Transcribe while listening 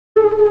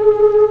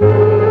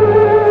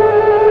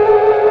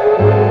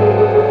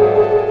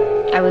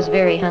I was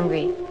very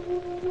hungry,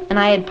 and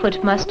I had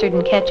put mustard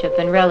and ketchup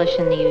and relish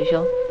in the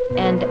usual,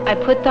 and I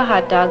put the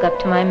hot dog up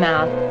to my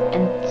mouth,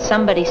 and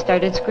somebody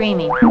started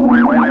screaming.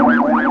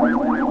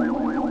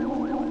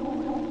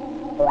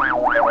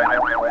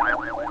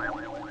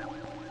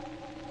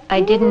 I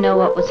didn't know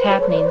what was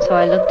happening, so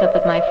I looked up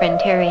at my friend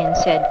Terry and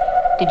said,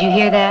 "Did you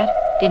hear that?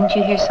 Didn't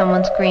you hear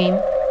someone scream?"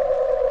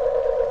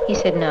 He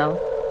said no.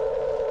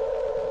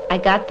 I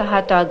got the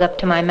hot dog up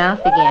to my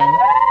mouth again,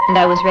 and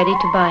I was ready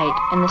to bite,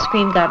 and the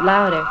scream got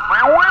louder.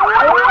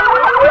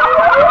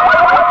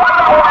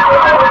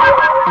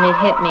 And it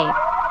hit me.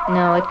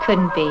 No, it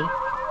couldn't be.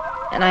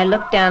 And I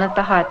looked down at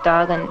the hot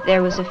dog, and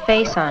there was a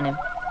face on him.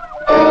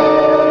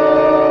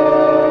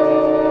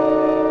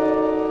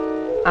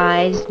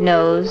 Eyes,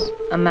 nose,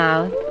 a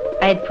mouth.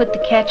 I had put the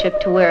ketchup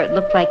to where it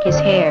looked like his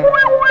hair.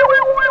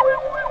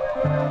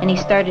 And he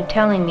started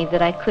telling me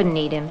that I couldn't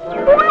eat him.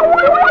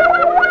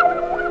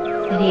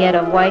 That he had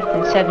a wife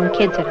and 7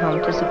 kids at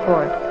home to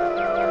support.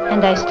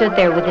 And I stood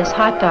there with this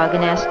hot dog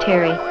and asked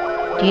Terry,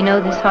 "Do you know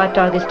this hot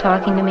dog is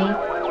talking to me?"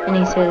 And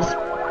he says,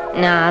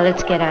 "Nah,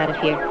 let's get out of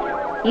here."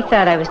 He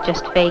thought I was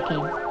just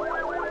faking.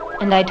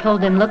 And I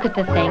told him, "Look at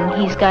the thing,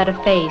 he's got a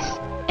face,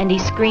 and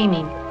he's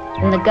screaming."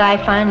 And the guy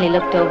finally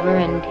looked over,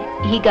 and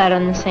he got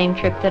on the same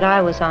trip that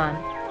I was on.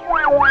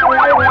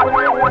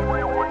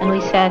 And we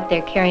sat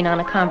there carrying on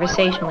a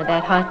conversation with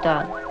that hot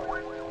dog.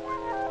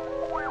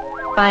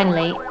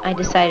 Finally, I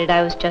decided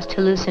I was just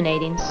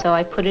hallucinating, so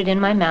I put it in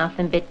my mouth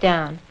and bit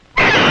down.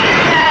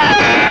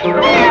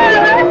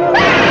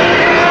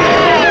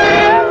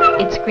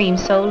 It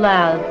screamed so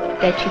loud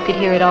that you could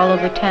hear it all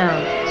over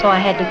town, so I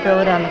had to throw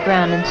it on the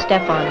ground and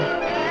step on it.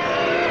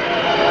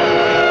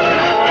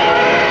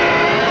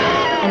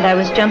 And I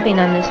was jumping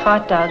on this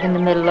hot dog in the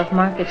middle of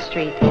Market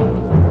Street.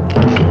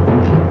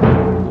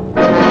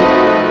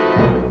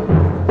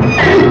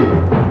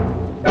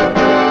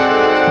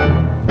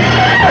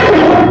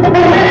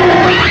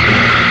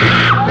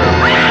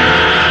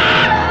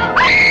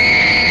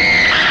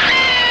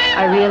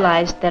 I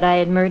realized that I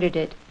had murdered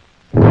it.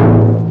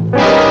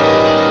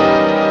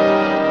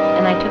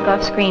 And I took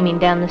off screaming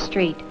down the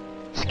street,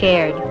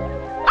 scared.